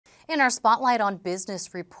In our Spotlight on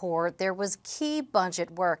Business report, there was key budget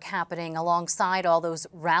work happening alongside all those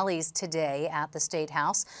rallies today at the State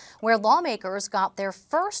House, where lawmakers got their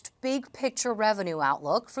first big picture revenue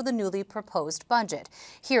outlook for the newly proposed budget.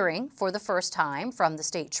 Hearing for the first time from the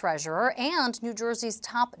state treasurer and New Jersey's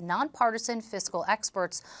top nonpartisan fiscal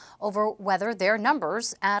experts over whether their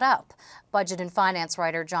numbers add up. Budget and finance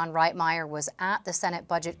writer John Maher was at the Senate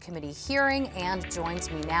Budget Committee hearing and joins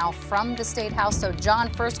me now from the State House. So, John,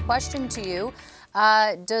 first question to you.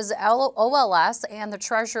 Does OLS and the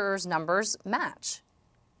treasurer's numbers match?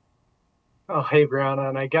 Oh, hey, Briana,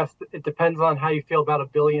 and I guess it depends on how you feel about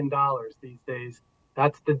 $1 billion these days.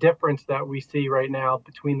 That's the difference that we see right now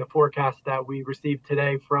between the forecast that we received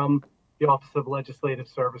today from the Office of Legislative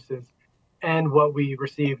Services and what we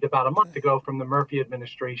received about a month ago from the Murphy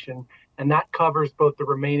administration. And that covers both the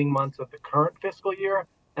remaining months of the current fiscal year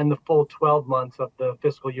and the full 12 months of the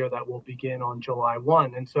fiscal year that will begin on July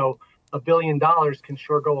 1. And so $1 billion can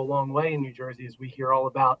sure go a long way in New Jersey, as we hear all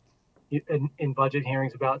about in budget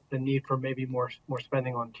hearings about the need for maybe more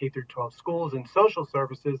spending on K through 12 schools and social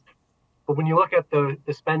services. But when you look at the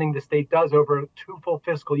spending the state does over 2 full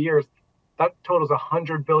fiscal years, that totals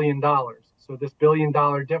 $100 billion. So this $1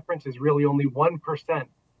 billion difference is really only 1%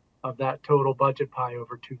 of that total budget pie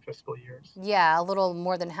over 2 fiscal years. Yeah, a little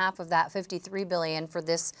more than half of that, $53 billion for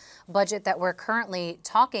this budget that we're currently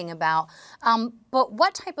talking about. But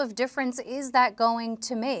what type of difference is that going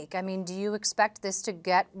to make? I mean, do you expect this to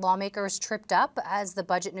get lawmakers tripped up as the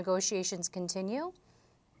budget negotiations continue?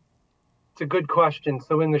 It's a good question.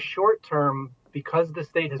 So in the short term, because the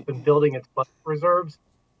state has been building its budget reserves,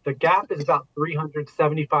 the gap is about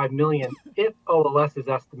 $375 million if OLS's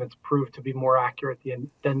estimates prove to be more accurate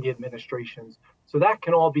than the administration's. So that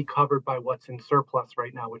can all be covered by what's in surplus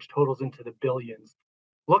right now, which totals into the billions.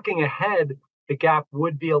 Looking ahead, the gap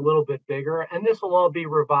would be a little bit bigger, and this will all be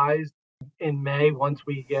revised in May once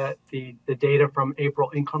we get the data from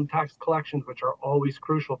April income tax collections, which are always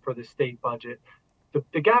crucial for the state budget.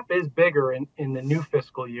 The gap is bigger in the new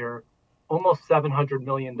fiscal year, almost $700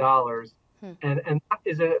 million. And that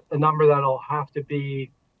is a number that'll have to be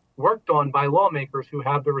worked on by lawmakers who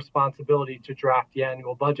have the responsibility to draft the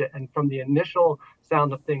annual budget. And from the initial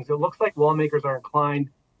sound of things, it looks like lawmakers are inclined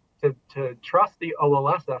to trust the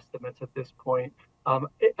OLS estimates at this point.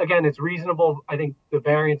 Again, it's reasonable. I think the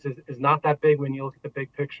variance is not that big when you look at the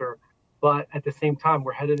big picture. But at the same time,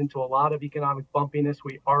 we're headed into a lot of economic bumpiness.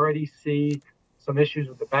 We already see some issues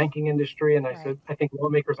with the banking industry, and I think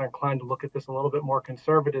lawmakers are inclined to look at this a little bit more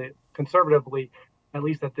conservatively, at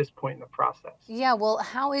least at this point in the process. Yeah, well,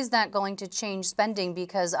 how is that going to change spending?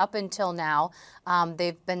 Because up until now,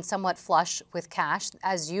 they've been somewhat flush with cash.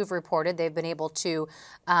 As you've reported, they've been able to,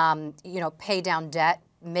 pay down debt,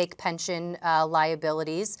 make pension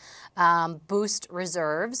liabilities, boost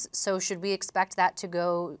reserves. So should we expect that to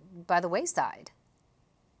go by the wayside?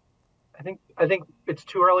 I think it's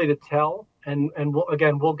too early to tell, and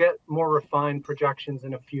we'll get more refined projections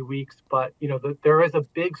in a few weeks. But there is a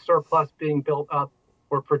big surplus being built up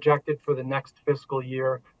or projected for the next fiscal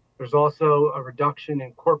year. There's also a reduction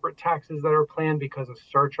in corporate taxes that are planned because a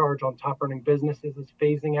surcharge on top earning businesses is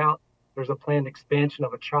phasing out. There's a planned expansion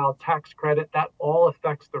of a child tax credit that all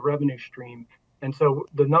affects the revenue stream. And so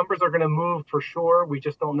the numbers are going to move for sure. We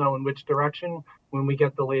just don't know in which direction when we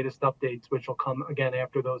get the latest updates, which will come again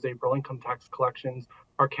after those April income tax collections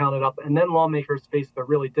are counted up. And then lawmakers face the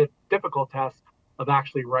really difficult task of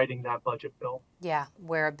actually writing that budget bill. Yeah,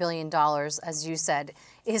 where $1 billion, as you said,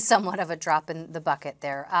 is somewhat of a drop in the bucket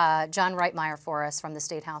there. John Maher for us from the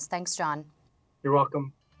State House. Thanks, John. You're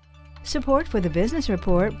welcome. Support for the Business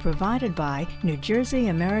Report provided by New Jersey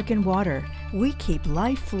American Water. We keep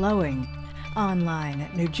life flowing. Online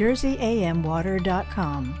at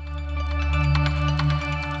NewJerseyAMWater.com.